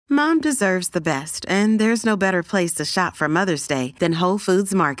Mom deserves the best, and there's no better place to shop for Mother's Day than Whole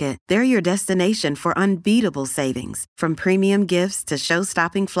Foods Market. They're your destination for unbeatable savings, from premium gifts to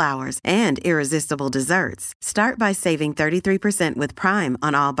show-stopping flowers and irresistible desserts. Start by saving 33% with Prime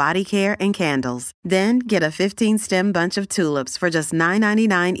on all body care and candles. Then get a 15-stem bunch of tulips for just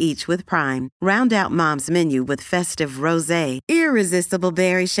 $9.99 each with Prime. Round out Mom's menu with festive rosé, irresistible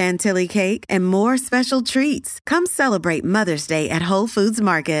berry chantilly cake, and more special treats. Come celebrate Mother's Day at Whole Foods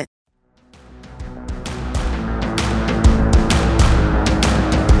Market.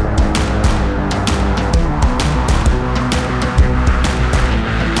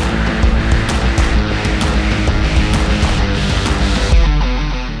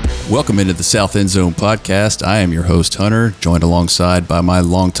 Welcome into the South End Zone podcast. I am your host, Hunter, joined alongside by my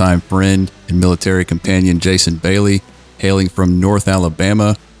longtime friend and military companion, Jason Bailey, hailing from North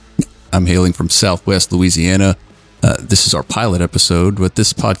Alabama. I'm hailing from Southwest Louisiana. This is our pilot episode. What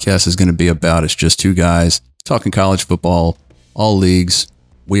this podcast is going to be about is just two guys talking college football, all leagues.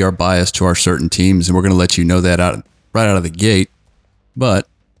 We are biased to our certain teams, and we're going to let you know that right out of the gate. But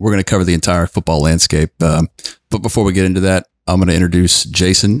we're going to cover the entire football landscape. But before we get into that, I'm going to introduce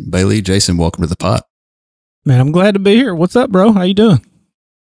Jason Bailey. Jason, welcome to the pod. Man, I'm glad to be here. What's up, bro? How you doing? A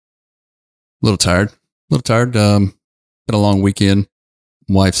little tired. Been a long weekend.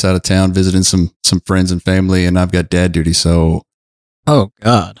 Wife's out of town visiting some friends and family, and I've got dad duty, so oh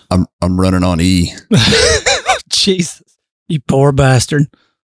God, I'm running on E. Jesus, you poor bastard.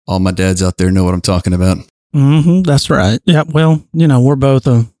 All my dads out there know what I'm talking about. Mm-hmm, that's right. Yeah, well, we're both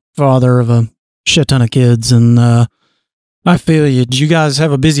a father of a shit ton of kids, and I feel you. Did you guys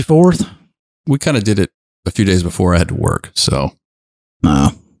have a busy 4th? We kind of did it a few days before I had to work, so.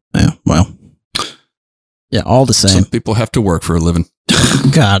 Yeah, well. Yeah, all the same. Some people have to work for a living.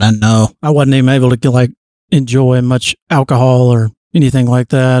 God, I know. I wasn't even able to enjoy much alcohol or anything like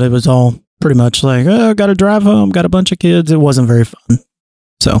that. It was all pretty much like, oh, got to drive home, got a bunch of kids. It wasn't very fun.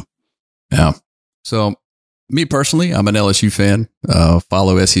 So. Yeah. So, me personally, I'm an LSU fan.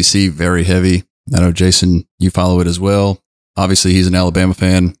 Follow SEC very heavy. I know, Jason, you follow it as well. Obviously, he's an Alabama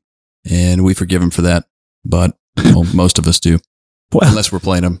fan, and we forgive him for that. But most of us do. Well, unless we're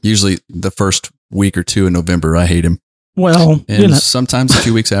playing him. Usually the first week or two in November, I hate him. Well, and sometimes a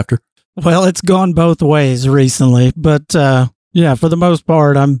few weeks after. Well, it's gone both ways recently, but yeah, for the most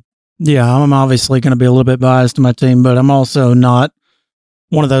part, I'm obviously going to be a little bit biased to my team, but I'm also not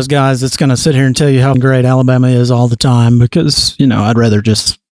one of those guys that's going to sit here and tell you how great Alabama is all the time because, I'd rather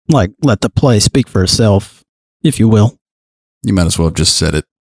just let the play speak for itself, if you will. You might as well have just said it.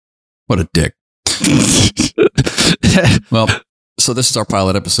 What a dick. Well, so this is our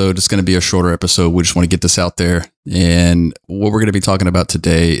pilot episode. It's going to be a shorter episode. We just want to get this out there. And what we're going to be talking about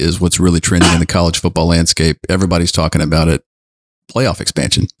today is what's really trending in the college football landscape. Everybody's talking about it. Playoff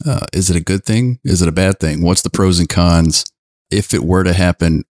expansion. Is it a good thing? Is it a bad thing? What's the pros and cons? If it were to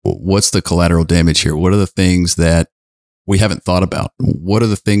happen, what's the collateral damage here? What are the things that we haven't thought about? What are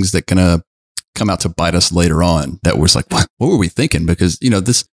the things that going to come out to bite us later on that was like, what were we thinking? Because,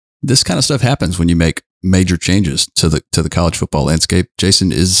 this kind of stuff happens when you make major changes to the college football landscape.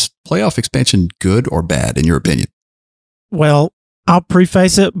 Jason, is playoff expansion good or bad in your opinion? Well, I'll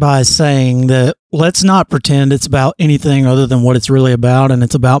preface it by saying that let's not pretend it's about anything other than what it's really about, and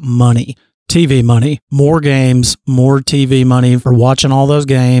it's about money, TV money, more games, more TV money for watching all those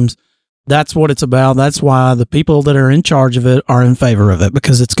games. That's what it's about. That's why the people that are in charge of it are in favor of it,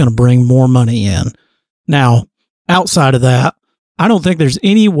 because it's going to bring more money in. Now, outside of that, I don't think there's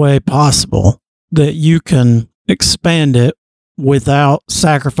any way possible that you can expand it without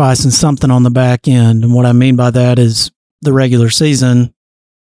sacrificing something on the back end. And what I mean by that is the regular season.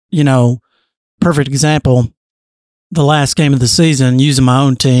 Perfect example, the last game of the season, using my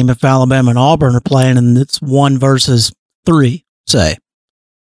own team, if Alabama and Auburn are playing and it's 1 versus 3, say,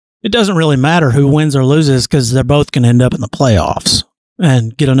 it doesn't really matter who wins or loses because they're both going to end up in the playoffs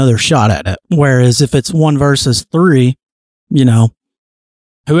and get another shot at it. Whereas if it's 1 versus 3,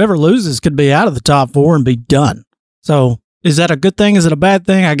 whoever loses could be out of the top 4 and be done. So is that a good thing? Is it a bad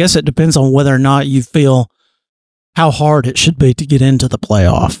thing? I guess it depends on whether or not you feel how hard it should be to get into the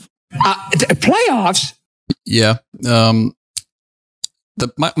playoff. Playoffs? Yeah.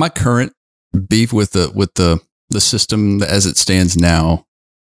 My current beef with the system as it stands now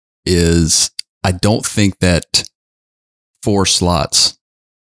is I don't think that 4 slots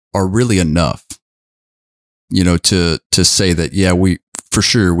are really enough, to say that, yeah, we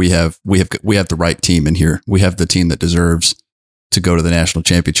have the right team in here. We have the team that deserves to go to the national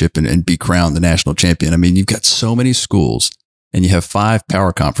championship and be crowned the national champion. I mean, you've got so many schools and you have 5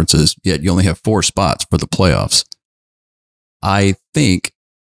 power conferences, yet you only have 4 spots for the playoffs. I think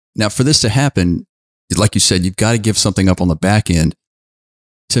Now, for this to happen, like you said, you've got to give something up on the back end.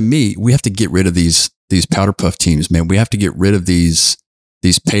 To me, we have to get rid of these powder puff teams, man. We have to get rid of these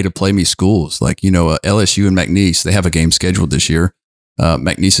pay to play me schools. Like, LSU and McNeese, they have a game scheduled this year.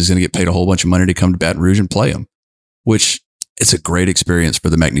 McNeese is going to get paid a whole bunch of money to come to Baton Rouge and play them, which it's a great experience for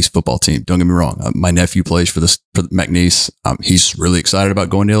the McNeese football team. Don't get me wrong. My nephew plays for McNeese. He's really excited about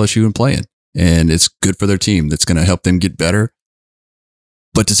going to LSU and playing, and it's good for their team. That's going to help them get better.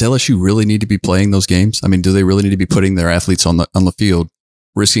 But does LSU really need to be playing those games? I mean, do they really need to be putting their athletes on the field,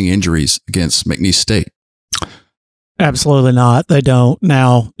 risking injuries against McNeese State? Absolutely not. They don't.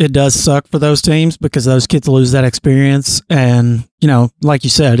 Now, it does suck for those teams because those kids lose that experience. And, like you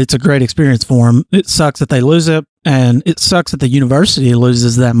said, it's a great experience for them. It sucks that they lose it. And it sucks that the university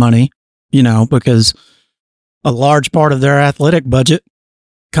loses that money, because a large part of their athletic budget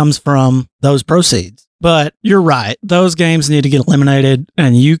comes from those proceeds. But you're right. Those games need to get eliminated.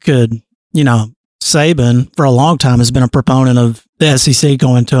 And you could, Saban for a long time has been a proponent of the SEC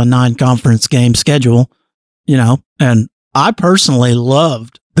going to a 9-conference game schedule. And I personally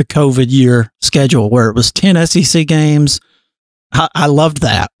loved the COVID year schedule where it was 10 SEC games. I loved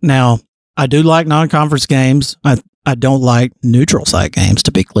that. Now, I do like non-conference games. I don't like neutral site games,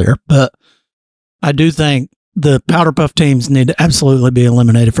 to be clear, but I do think the powder puff teams need to absolutely be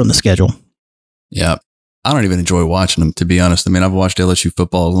eliminated from the schedule. Yeah. I don't even enjoy watching them, to be honest. I mean, I've watched LSU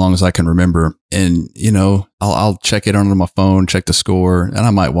football as long as I can remember. And, I'll check it on my phone, check the score, and I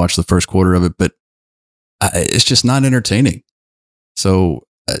might watch the first quarter of it, but it's just not entertaining. So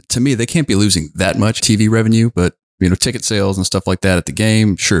to me, they can't be losing that much TV revenue, but ticket sales and stuff like that at the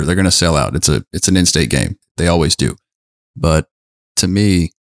game, sure, they're going to sell out. It's an in-state game. They always do. But to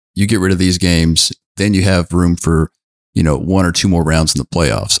me, you get rid of these games, then you have room for, 1 or 2 more rounds in the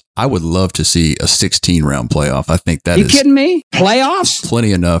playoffs. I would love to see a 16-round playoff. I think that is... You kidding me? Playoffs?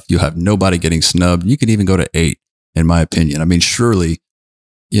 Plenty enough. You have nobody getting snubbed. You could even go to 8, in my opinion. I mean, surely,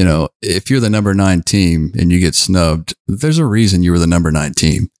 if you're the number 9 team and you get snubbed, there's a reason you were the number 9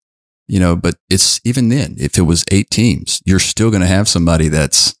 team, but it's even then, if it was 8 teams, you're still going to have somebody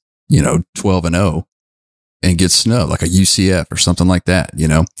that's, 12-0 and gets snubbed, like a UCF or something like that.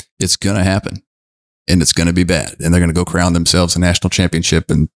 It's going to happen and it's going to be bad. And they're going to go crown themselves a national championship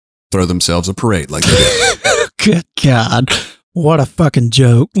and throw themselves a parade like they did. Good God. What a fucking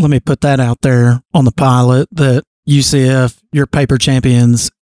joke. Let me put that out there on the pilot that UCF, you're paper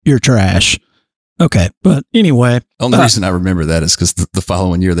champions. You're trash. Okay. But anyway. The only reason I remember that is because the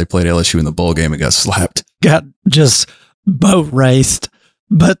following year they played LSU in the bowl game and got slapped. Got just boat raced.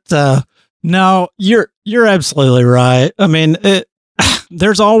 But no, you're absolutely right. I mean,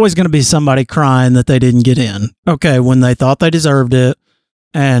 there's always going to be somebody crying that they didn't get in. Okay. When they thought they deserved it.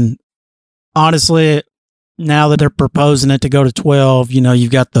 And honestly, now that they're proposing it to go to 12,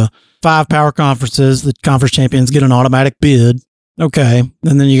 you've got the 5 power conferences. The conference champions get an automatic bid. Okay.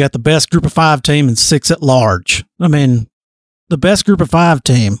 And then you got the best group of 5 team and 6 at large. I mean, the best group of 5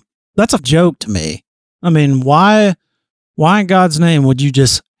 team, that's a joke to me. I mean, why in God's name would you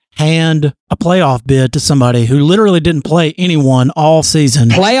just hand a playoff bid to somebody who literally didn't play anyone all season?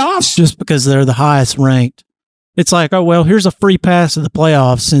 Playoffs? Just because they're the highest ranked. It's like, oh, well, here's a free pass to the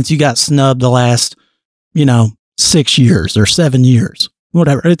playoffs since you got snubbed the last, 6 years or 7 years,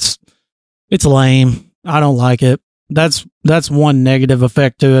 whatever. It's lame. I don't like it. That's one negative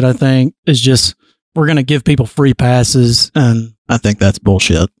effect to it, I think, is just we're going to give people free passes, and I think that's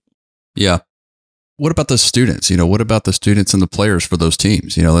bullshit. Yeah. What about the students? What about the students and the players for those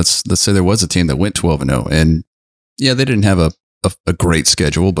teams? Let's say there was a team that went 12-0, and yeah, they didn't have a great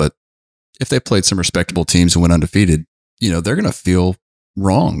schedule, but if they played some respectable teams and went undefeated, they're going to feel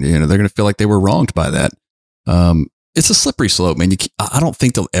wrong. They're going to feel like they were wronged by that. It's a slippery slope, man. I don't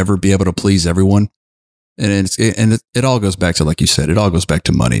think they'll ever be able to please everyone. And it all goes back to, like you said, it all goes back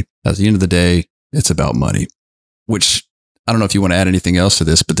to money. At the end of the day, it's about money, which I don't know if you want to add anything else to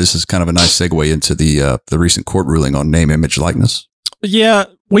this, but this is kind of a nice segue into the recent court ruling on name, image, likeness. Yeah,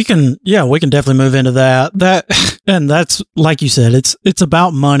 we can definitely move into that. And that's, like you said, it's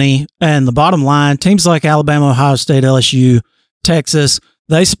about money. And the bottom line, teams like Alabama, Ohio State, LSU, Texas,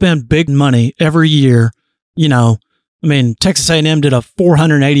 they spend big money every year. Texas A&M did a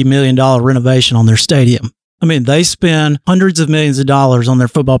 $480 million renovation on their stadium. They spend hundreds of millions of dollars on their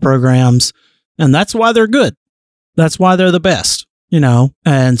football programs, and that's why they're good. That's why they're the best,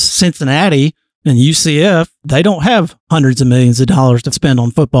 and Cincinnati and UCF, they don't have hundreds of millions of dollars to spend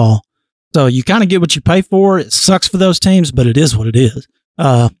on football. So you kind of get what you pay for. It sucks for those teams, but it is what it is.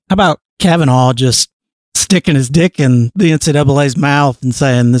 How about Kavanaugh just sticking his dick in the NCAA's mouth and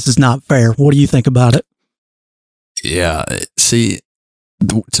saying, this is not fair? What do you think about it? Yeah. See,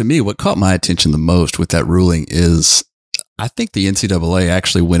 to me, what caught my attention the most with that ruling is I think the NCAA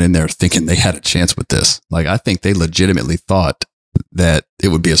actually went in there thinking they had a chance with this. Like, I think they legitimately thought that it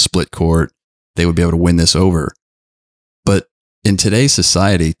would be a split court. They would be able to win this over. But in today's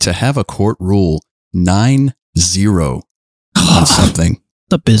society, to have a court rule 9-0 on something,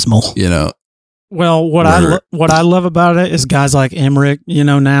 abysmal. Well, what I love about it is guys like Emmerich,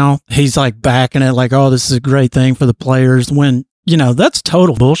 now he's like backing it like, oh, this is a great thing for the players, when, that's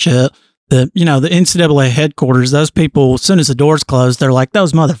total bullshit. The NCAA headquarters, those people, as soon as the doors closed, they're like,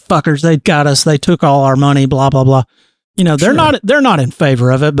 those motherfuckers, they got us. They took all our money, blah, blah, blah. They're not in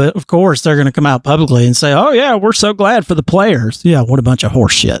favor of it, but of course they're going to come out publicly and say, oh yeah, we're so glad for the players. Yeah. What a bunch of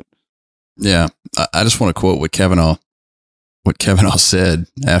horse shit. Yeah. I just want to quote what Kavanaugh said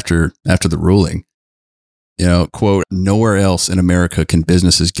after the ruling. Quote, nowhere else in America can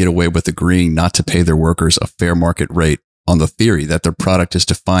businesses get away with agreeing not to pay their workers a fair market rate on the theory that their product is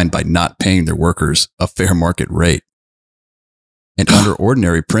defined by not paying their workers a fair market rate. And under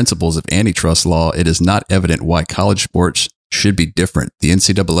ordinary principles of antitrust law, it is not evident why college sports should be different. The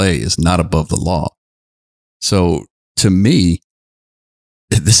NCAA is not above the law. So to me,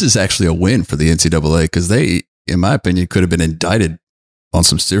 this is actually a win for the NCAA because they, in my opinion, could have been indicted on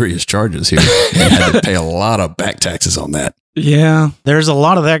some serious charges here and had to pay a lot of back taxes on that. Yeah, there's a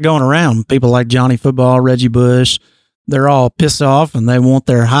lot of that going around. People like Johnny Football, Reggie Bush, they're all pissed off and they want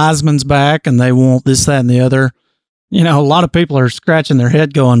their Heisman's back and they want this, that, and the other. A lot of people are scratching their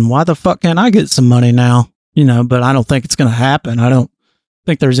head going, why the fuck can't I get some money now? But I don't think it's going to happen. I don't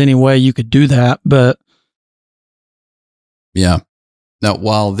think there's any way you could do that, but. Yeah. Now,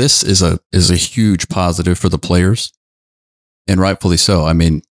 while this is a huge positive for the players, and rightfully so, I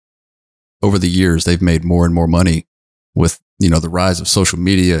mean, over the years, they've made more and more money with, the rise of social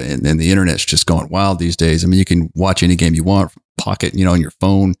media and the internet's just going wild these days. I mean, you can watch any game you want, pocket, on your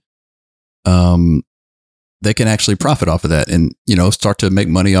phone. They can actually profit off of that and, start to make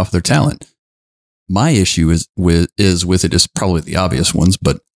money off their talent. My issue is with it is probably the obvious ones,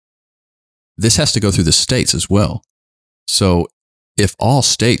 but this has to go through the states as well. So if all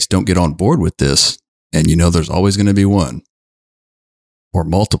states don't get on board with this, and there's always going to be one or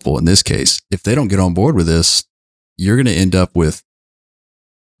multiple in this case, if they don't get on board with this, you're going to end up with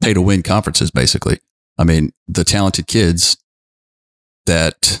pay to win conferences, basically. I mean, the talented kids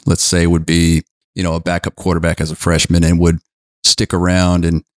that, let's say, would be, a backup quarterback as a freshman and would stick around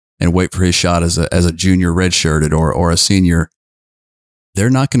and wait for his shot as a junior redshirted or a senior. They're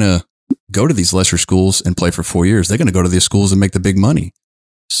not going to go to these lesser schools and play for 4 years. They're going to go to these schools and make the big money.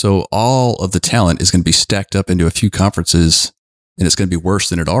 So all of the talent is going to be stacked up into a few conferences, and it's going to be worse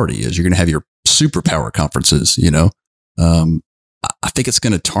than it already is. You're going to have your superpower conferences, I think it's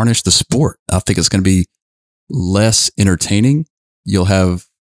going to tarnish the sport. I think it's going to be less entertaining. You'll have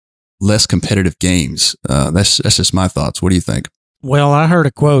less competitive games. That's just my thoughts. What do you think? Well, I heard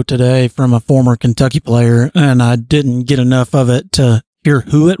a quote today from a former Kentucky player, and I didn't get enough of it to hear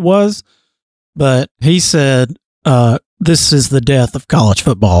who it was, but he said, this is the death of college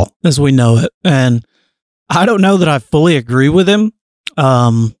football as we know it. And I don't know that I fully agree with him.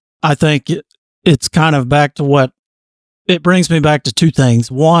 I think it's kind of back to it brings me back to two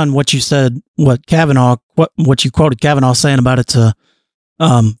things. One, what you said, what you quoted Kavanaugh saying about it's a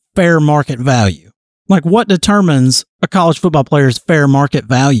fair market value. Like, what determines a college football player's fair market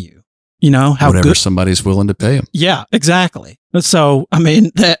value? How whatever good somebody's willing to pay them. Yeah, exactly. So, I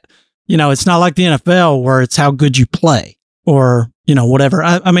mean, that, it's not like the NFL where it's how good you play or, whatever.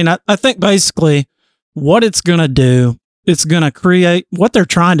 I think basically what it's going to do, it's going to create what they're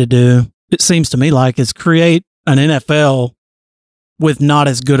trying to do. It seems to me like is create an NFL with not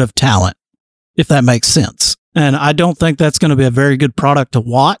as good of talent, if that makes sense. And I don't think that's going to be a very good product to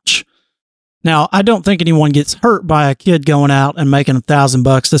watch. Now, I don't think anyone gets hurt by a kid going out and making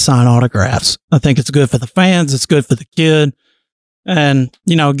 $1,000 to sign autographs. I think it's good for the fans. It's good for the kid. And,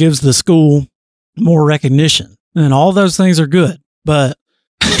 gives the school more recognition. And all those things are good. But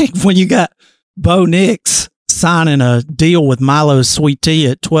when you got Bo Nix signing a deal with Milo's Sweet Tea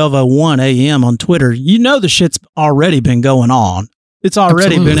at 12:01 a.m. on Twitter, the shit's already been going on. It's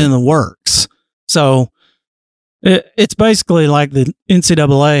already been in the works. So it's basically like the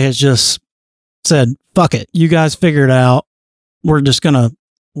NCAA has just said, fuck it. You guys figure it out. We're just going to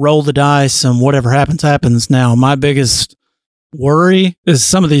roll the dice and whatever happens, happens. Now, my biggest worry is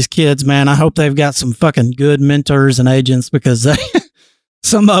some of these kids, man, I hope they've got some fucking good mentors and agents because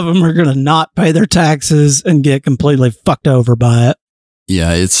some of them are going to not pay their taxes and get completely fucked over by it.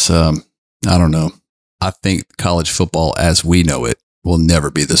 Yeah, it's, I don't know. I think college football as we know it will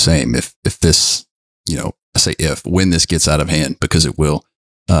never be the same if this, I say when this gets out of hand, because it will.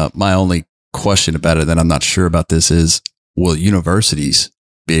 My only question about it that I'm not sure about this is, will universities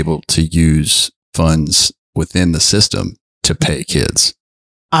be able to use funds within the system to pay kids?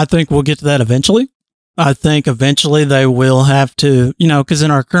 I think we'll get to that eventually. I think eventually they will have to, because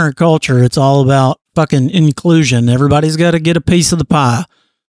in our current culture, it's all about fucking inclusion. Everybody's got to get a piece of the pie.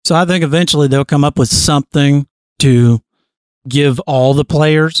 So I think eventually they'll come up with something to give all the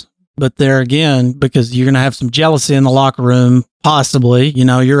players. But there again, because you're going to have some jealousy in the locker room, possibly,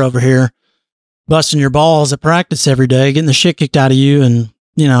 you're over here busting your balls at practice every day, getting the shit kicked out of you. And,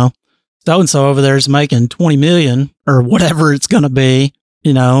 so-and-so over there is making 20 million or whatever it's going to be,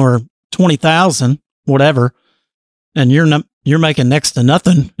 or 20,000, whatever. And you're making next to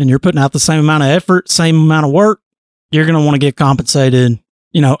nothing and you're putting out the same amount of effort, same amount of work. You're going to want to get compensated,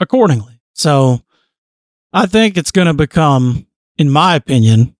 accordingly. So I think it's going to become, in my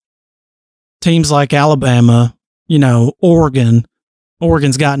opinion, teams like Alabama,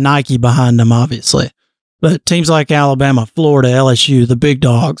 Oregon's got Nike behind them, obviously. But teams like Alabama, Florida, LSU, the big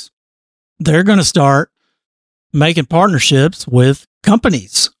dogs, they're going to start making partnerships with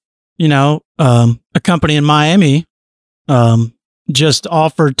companies. A company in Miami just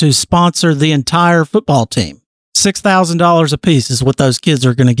offered to sponsor the entire football team. $6,000 a piece is what those kids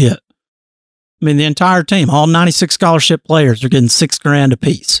are going to get. I mean, the entire team, all 96 scholarship players are getting $6,000 a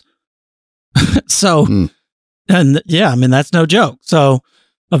piece. So, and yeah, I mean, that's no joke. So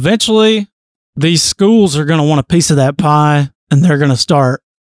eventually these schools are going to want a piece of that pie and they're going to start,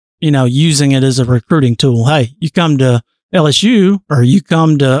 using it as a recruiting tool. Hey, you come to LSU or you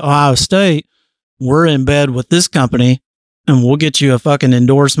come to Ohio State, we're in bed with this company and we'll get you a fucking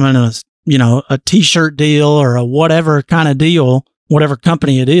endorsement and a t-shirt deal or a whatever kind of deal, whatever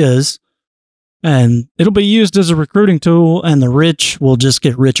company it is. And it'll be used as a recruiting tool and the rich will just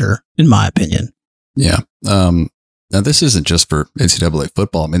get richer, in my opinion. Yeah. Now, this isn't just for NCAA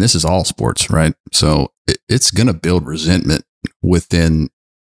football. I mean, this is all sports, right? So it's going to build resentment within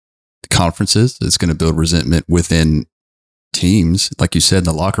conferences. It's going to build resentment within teams. Like you said, in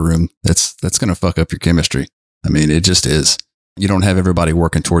the locker room, that's going to fuck up your chemistry. I mean, it just is. You don't have everybody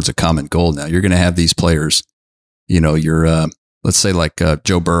working towards a common goal now. You're going to have these players, let's say like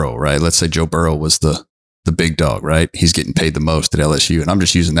Joe Burrow, right? Let's say Joe Burrow was the big dog, right? He's getting paid the most at LSU. And I'm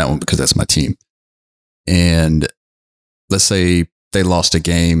just using that one because that's my team. And let's say they lost a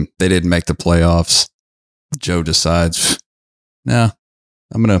game. They didn't make the playoffs. Joe decides,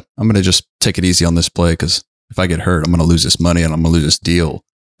 I'm going to just take it easy on this play because if I get hurt, I'm going to lose this money and I'm going to lose this deal.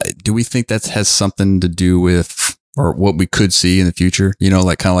 Do we think that has something to do with, or what we could see in the future?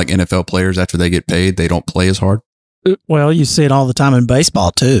 Like kind of like NFL players after they get paid, they don't play as hard. Well, you see it all the time in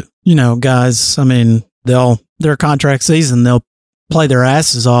baseball too. Guys, I mean, their contract season, they'll play their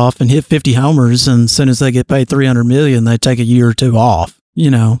asses off and hit 50 homers. And as soon as they get paid $300 million, they take a year or two off,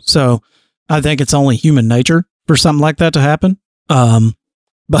 so I think it's only human nature for something like that to happen.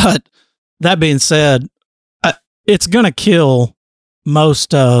 But that being said, it's going to kill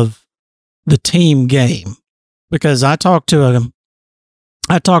most of the team game because I talked to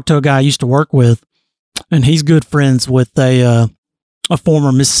a guy I used to work with and he's good friends with a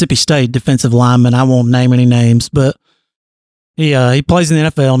former Mississippi State defensive lineman. I won't name any names, but he plays in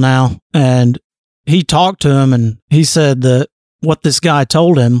the NFL now. And he talked to him, and he said that what this guy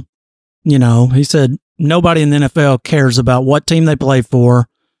told him, he said nobody in the NFL cares about what team they play for,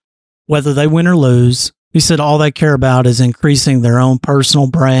 whether they win or lose. He said all they care about is increasing their own personal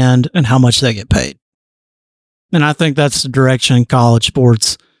brand and how much they get paid. And I think that's the direction college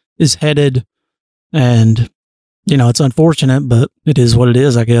sports is headed. And, it's unfortunate, but it is what it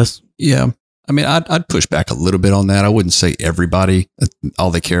is, I guess. Yeah. I mean, I'd push back a little bit on that. I wouldn't say everybody, all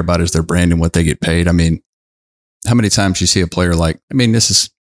they care about is their brand and what they get paid. I mean, how many times you see a player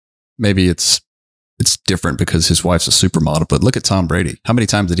maybe it's different because his wife's a supermodel, but look at Tom Brady. How many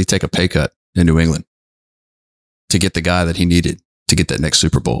times did he take a pay cut in New England to get the guy that he needed to get that next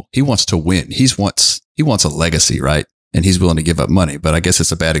Super Bowl? He wants to win. He wants a legacy, right? And he's willing to give up money, but I guess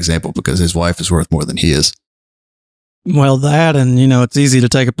it's a bad example because his wife is worth more than he is. Well, that, and it's easy to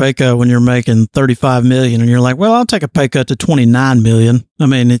take a pay cut when you're making $35 million and you're like, well, I'll take a pay cut to $29 million. I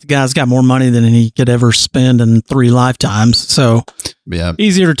mean, the guy's got more money than he could ever spend in 3 lifetimes. So yeah,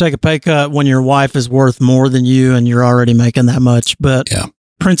 easier to take a pay cut when your wife is worth more than you and you're already making that much. But yeah,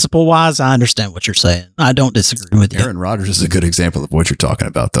 principle wise, I understand what you're saying. I don't disagree with you. Aaron Rodgers is a good example of what you're talking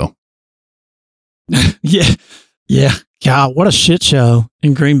about, though. Yeah. Yeah. God, what a shit show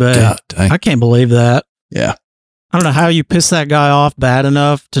in Green Bay. God dang. I can't believe that. Yeah. I don't know how you piss that guy off bad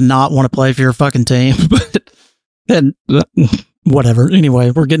enough to not want to play for your fucking team, but and whatever.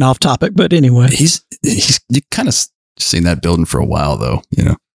 Anyway, we're getting off topic, but anyway. You kind of seen that building for a while, though,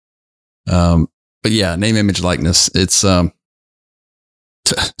 But yeah, name, image, likeness. It's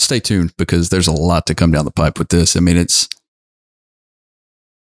stay tuned because there's a lot to come down the pipe with this. I mean, it's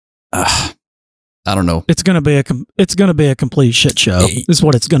I don't know. It's gonna be a complete shit show. Is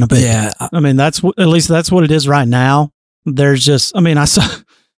what it's gonna be. Yeah. I mean, at least that's what it is right now. There's just, I mean, I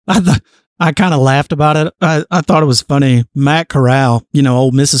kind of laughed about it. I thought it was funny. Matt Corral,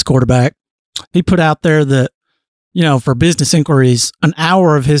 Ole Miss's quarterback, he put out there that, for business inquiries, an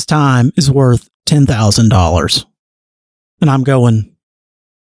hour of his time is worth $10,000. And I'm going,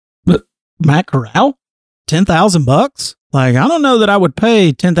 but Matt Corral, $10,000? Like, I don't know that I would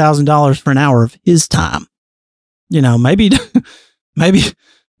pay $10,000 for an hour of his time. Maybe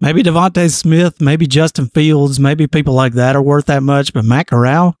Devontae Smith, maybe Justin Fields, maybe people like that are worth that much. But Matt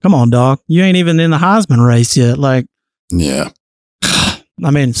Corral, come on, dog. You ain't even in the Heisman race yet. Like, yeah. I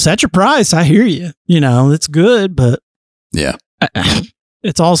mean, set your price. I hear you. It's good, but yeah,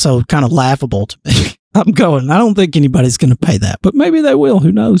 it's also kind of laughable to me. I don't think anybody's going to pay that, but maybe they will.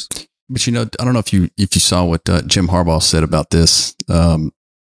 Who knows? But I don't know if you saw what Jim Harbaugh said about this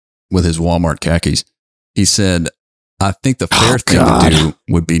with his Walmart khakis. He said, I think the fair thing to do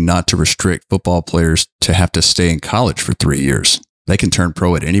would be not to restrict football players to have to stay in college for 3 years. They can turn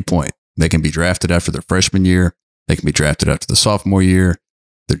pro at any point. They can be drafted after their freshman year. They can be drafted after the sophomore year,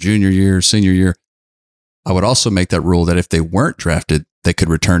 their junior year, senior year. I would also make that rule that if they weren't drafted, they could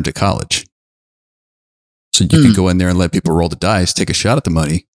return to college. So you could go in there and let people roll the dice, take a shot at the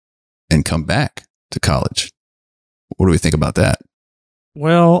money, and come back to college. What do we think about that?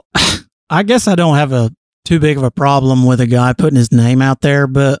 Well, I guess I don't have too big of a problem with a guy putting his name out there,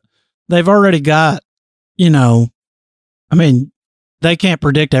 but they've already got, they can't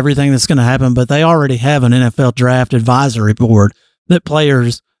predict everything that's going to happen, but they already have an NFL draft advisory board that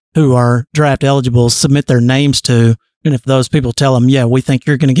players who are draft eligible submit their names to. And if those people tell them, yeah, we think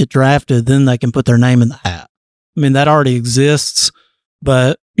you're going to get drafted, then they can put their name in the hat. I mean, that already exists,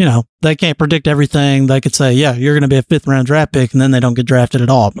 but they can't predict everything. They could say, yeah, you're going to be a 5th round draft pick, and then they don't get drafted at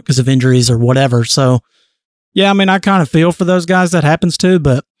all because of injuries or whatever. So yeah, I mean, I kind of feel for those guys that happens to,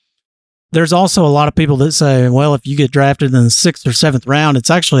 but there's also a lot of people that say, well, if you get drafted in the 6th or 7th round, it's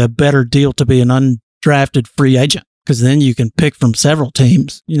actually a better deal to be an undrafted free agent because then you can pick from several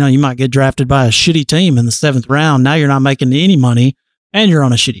teams. You might get drafted by a shitty team in the 7th round. Now you're not making any money and you're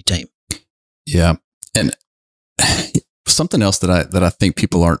on a shitty team. Yeah. And something else that I think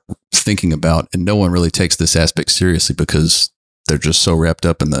people aren't thinking about, and no one really takes this aspect seriously because they're just so wrapped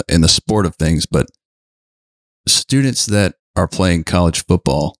up in the sport of things, but students that are playing college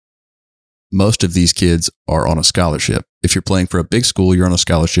football, most of these kids are on a scholarship. If you're playing for a big school, you're on a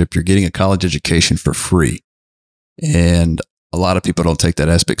scholarship. You're getting a college education for free. And a lot of people don't take that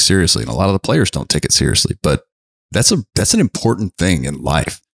aspect seriously. And a lot of the players don't take it seriously. But that's an important thing in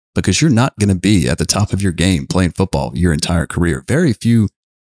life because you're not going to be at the top of your game playing football your entire career. Very few,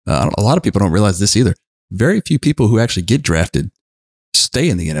 a lot of people don't realize this either. Very few people who actually get drafted stay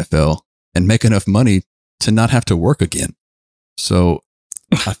in the NFL and make enough money to not have to work again. So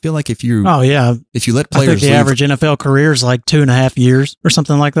I feel like if you let players, I think the average NFL career is like 2.5 years or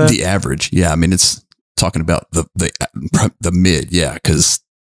something like that. The average, yeah. I mean, it's talking about the mid, yeah, because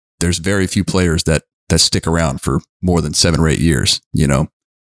there's very few players that stick around for more than 7 or 8 years. Yeah,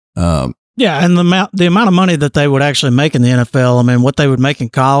 and the amount of money that they would actually make in the NFL, I mean, what they would make in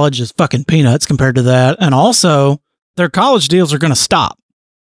college is fucking peanuts compared to that. And also, their college deals are going to stop.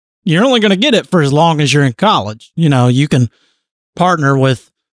 You're only going to get it for as long as you're in college. You can partner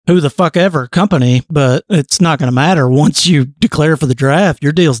with who the fuck ever company, but it's not going to matter once you declare for the draft.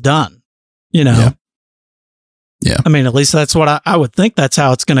 Your deal's done. Yeah. I mean, at least that's what I would think. That's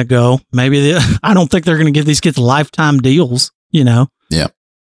how it's going to go. Maybe I don't think they're going to give these kids lifetime deals. Yeah.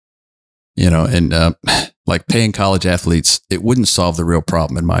 And like paying college athletes, it wouldn't solve the real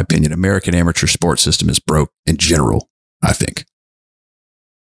problem, in my opinion. American amateur sports system is broke in general, I think.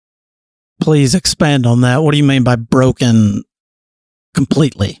 Please expand on that. What do you mean by broken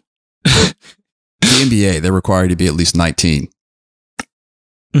completely? The NBA, they're required to be at least 19.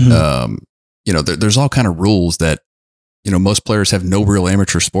 Mm-hmm. There's all kind of rules that, most players have no real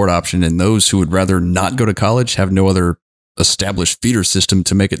amateur sport option, and those who would rather not go to college have no other established feeder system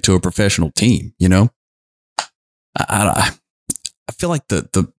to make it to a professional team. I feel like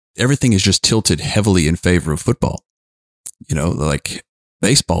the everything is just tilted heavily in favor of football. Like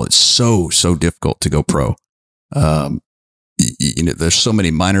baseball, it's so difficult to go pro. There's so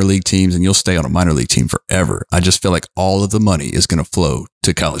many minor league teams, and you'll stay on a minor league team forever. I just feel like all of the money is going to flow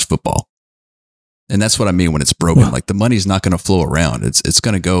to college football. And that's what I mean when it's broken. Well, like the money's not going to flow around. It's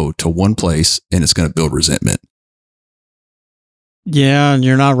going to go to one place and it's going to build resentment. Yeah, and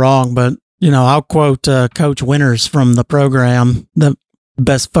you're not wrong, but I'll quote Coach Winters from the program, the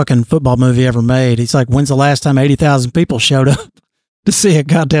best fucking football movie ever made. He's like, when's the last time 80,000 people showed up to see a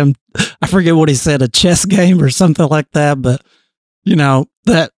goddamn, I forget what he said, a chess game or something like that. But,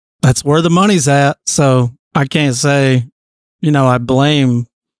 that's where the money's at. So I can't say, I blame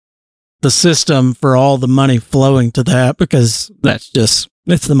the system for all the money flowing to that, because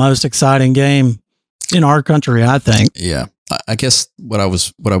it's the most exciting game in our country, I think. Yeah. I guess what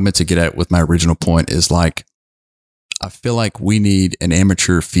I meant to get at with my original point is like, I feel like we need an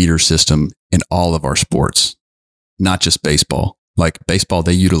amateur feeder system in all of our sports, not just baseball. Like baseball,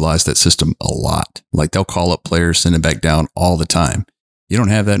 they utilize that system a lot. Like they'll call up players, send them back down all the time. You don't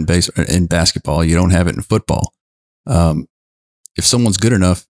have that in basketball. You don't have it in football. If someone's good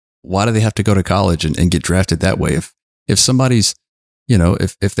enough, why do they have to go to college and get drafted that way? If somebody's,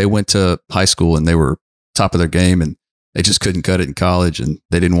 if they went to high school and they were top of their game and they just couldn't cut it in college and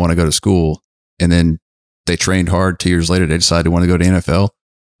they didn't want to go to school, and then they trained hard 2 years later, they decided to want to go to NFL,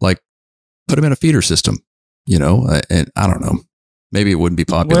 like put them in a feeder system, and I don't know, maybe it wouldn't be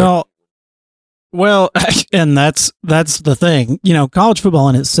popular. Well, and that's the thing, college football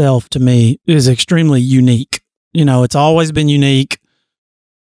in itself to me is extremely unique. It's always been unique.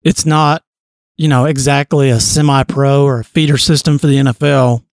 It's not, exactly a semi-pro or a feeder system for the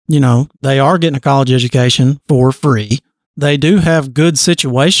NFL. They are getting a college education for free. They do have good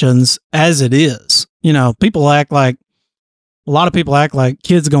situations as it is. A lot of people act like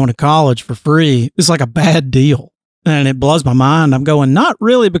kids going to college for free is like a bad deal. And it blows my mind. I'm going, not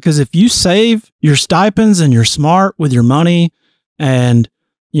really, because if you save your stipends and you're smart with your money and,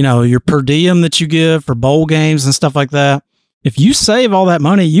 your per diem that you give for bowl games and stuff like that, if you save all that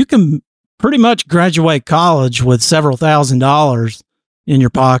money, you can pretty much graduate college with several $1,000s in your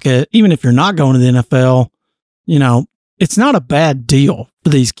pocket. Even if you're not going to the NFL, it's not a bad deal for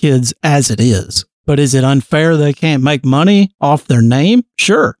these kids as it is. But is it unfair they can't make money off their name?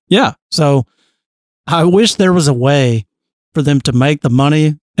 Sure. Yeah. So I wish there was a way for them to make the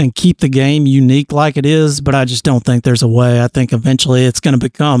money and keep the game unique like it is, but I just don't think there's a way. I think eventually it's going to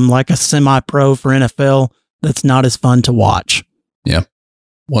become like a semi-pro for NFL that's not as fun to watch. Yeah.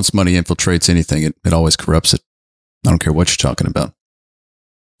 Once money infiltrates anything, it always corrupts it. I don't care what you're talking about.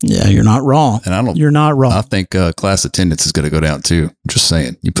 Yeah, you're not wrong. And you're not wrong. I think class attendance is going to go down too. I'm just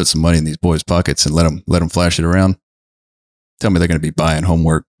saying, you put some money in these boys' pockets and let them flash it around. Tell me they're going to be buying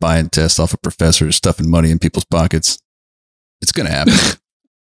homework, buying tests off of professors, stuffing money in people's pockets. It's going to happen.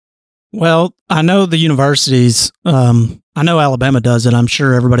 Well, I know the universities, I know Alabama does it. I'm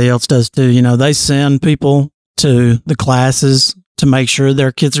sure everybody else does too. They send people to the classes to make sure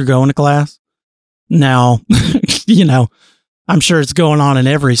their kids are going to class. Now, I'm sure it's going on in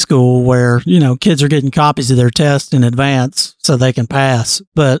every school where, kids are getting copies of their tests in advance so they can pass.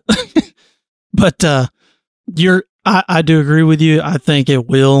 But, I do agree with you. I think it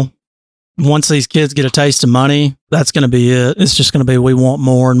will. Once these kids get a taste of money, that's going to be it. It's just going to be, we want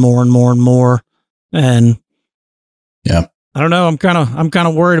more and more and more and more. And yeah, I don't know. I'm kind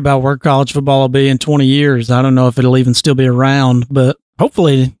of worried about where college football will be in 20 years. I don't know if it'll even still be around, but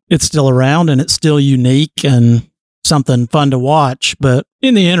hopefully it's still around and it's still unique and something fun to watch. But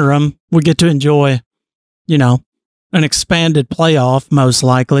in the interim, we get to enjoy, an expanded playoff, most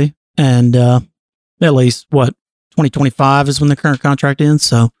likely. And at least 2025 is when the current contract ends.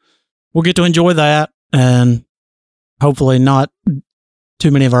 So we'll get to enjoy that, and hopefully not too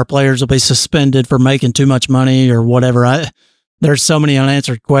many of our players will be suspended for making too much money or whatever. There's so many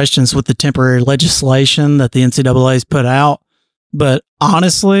unanswered questions with the temporary legislation that the NCAA has put out. But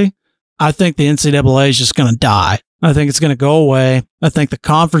honestly, I think the NCAA is just going to die. I think it's going to go away. I think the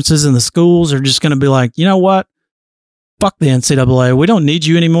conferences and the schools are just going to be like, you know what? Fuck the NCAA. We don't need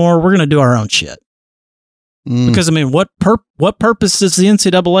you anymore. We're going to do our own shit. Because, what purpose does the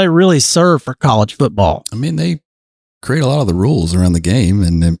NCAA really serve for college football? They create a lot of the rules around the game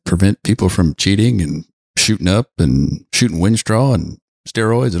and then prevent people from cheating and shooting up and shooting wind straw and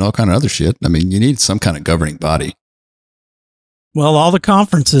steroids and all kind of other shit. You need some kind of governing body. Well, all the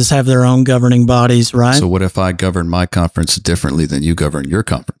conferences have their own governing bodies, right? So what if I govern my conference differently than you govern your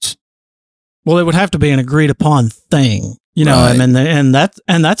conference? Well, it would have to be an agreed upon thing, Right. and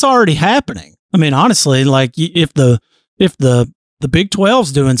that's already happening. Honestly, like if the Big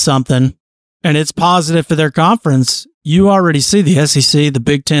 12's doing something and it's positive for their conference, you already see the SEC, the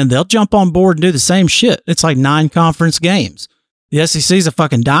Big 10, they'll jump on board and do the same shit. It's like 9 conference games. The SEC's a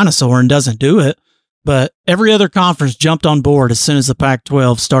fucking dinosaur and doesn't do it, but every other conference jumped on board as soon as the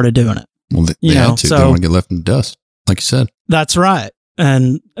Pac-12 started doing it. Well, they had to. They don't want to get left in the dust, like you said. That's right.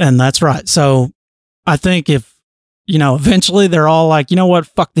 And that's right. So I think if, eventually they're all like, you know what?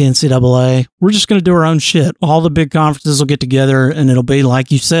 Fuck the NCAA. We're just going to do our own shit. All the big conferences will get together and it'll be,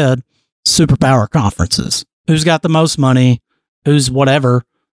 like you said, superpower conferences. Who's got the most money? Who's whatever.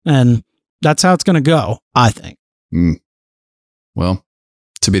 And that's how it's going to go, I think. Well,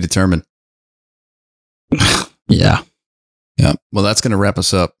 to be determined. Yeah. Yeah. Well, that's going to wrap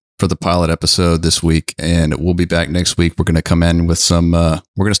us up for the pilot episode this week. And we'll be back next week. We're going to come in with some, we're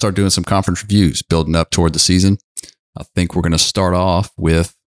going to start doing some conference reviews, building up toward the season. I think we're going to start off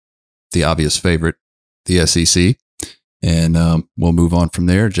with the obvious favorite, the SEC. And we'll move on from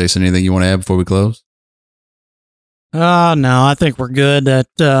there. Jason, anything you want to add before we close? No, I think we're good.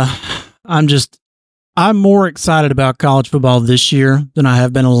 I'm more excited about college football this year than I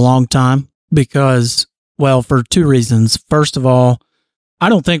have been in a long time because, well, for two reasons. First of all, I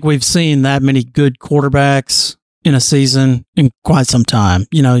don't think we've seen that many good quarterbacks in a season in quite some time.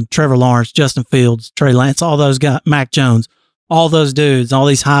 Trevor Lawrence, Justin Fields, Trey Lance, all those guys, Mac Jones, all those dudes, all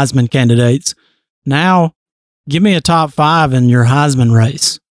these Heisman candidates. Now, give me a top 5 in your Heisman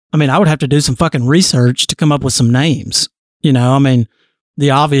race. I mean, I would have to do some fucking research to come up with some names. The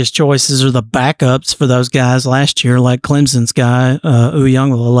obvious choices are the backups for those guys last year, like Clemson's guy,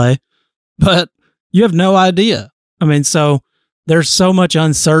 Uiagalelei. But you have no idea. So there's so much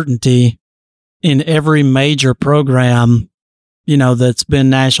uncertainty in every major program, that's been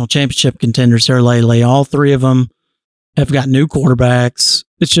national championship contenders here lately. All 3 of them have got new quarterbacks.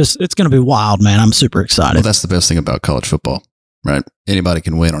 It's going to be wild, man. I'm super excited. Well, that's the best thing about college football, right? Anybody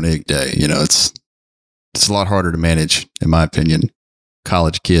can win on any day. It's a lot harder to manage, in my opinion,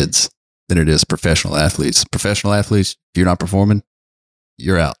 college kids than it is professional athletes. Professional athletes, if you're not performing,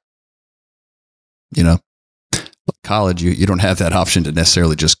 you're out. College, you don't have that option to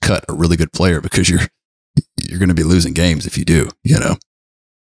necessarily just cut a really good player because you're going to be losing games if you do,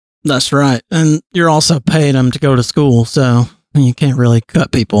 That's right. And you're also paying them to go to school, so you can't really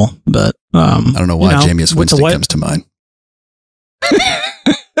cut people. But I don't know why Jameis Winston comes to mind.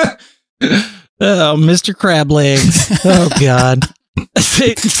 Oh, Mr. Crab Legs. Oh God.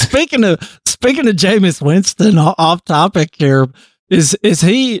 Speaking of Jameis Winston, off topic here, is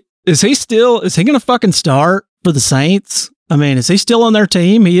he going to fucking start for the Saints? Is he still on their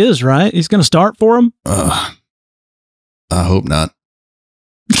team? He is, right? He's going to start for them? I hope not.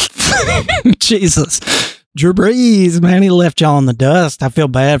 Jesus. Drew Brees, man, he left y'all in the dust. I feel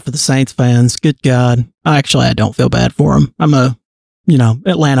bad for the Saints fans. Good God. Actually, I don't feel bad for him. I'm a,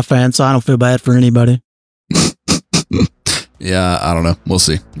 Atlanta fan, so I don't feel bad for anybody. Yeah, I don't know. We'll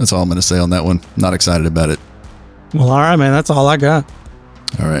see. That's all I'm going to say on that one. Not excited about it. Well, all right, man. That's all I got.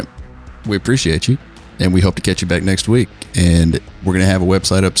 All right. We appreciate you, and we hope to catch you back next week. And we're going to have a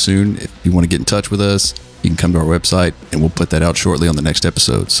website up soon. If you want to get in touch with us, you can come to our website, and we'll put that out shortly on the next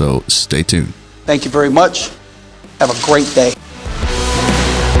episode. So stay tuned. Thank you very much. Have a great day.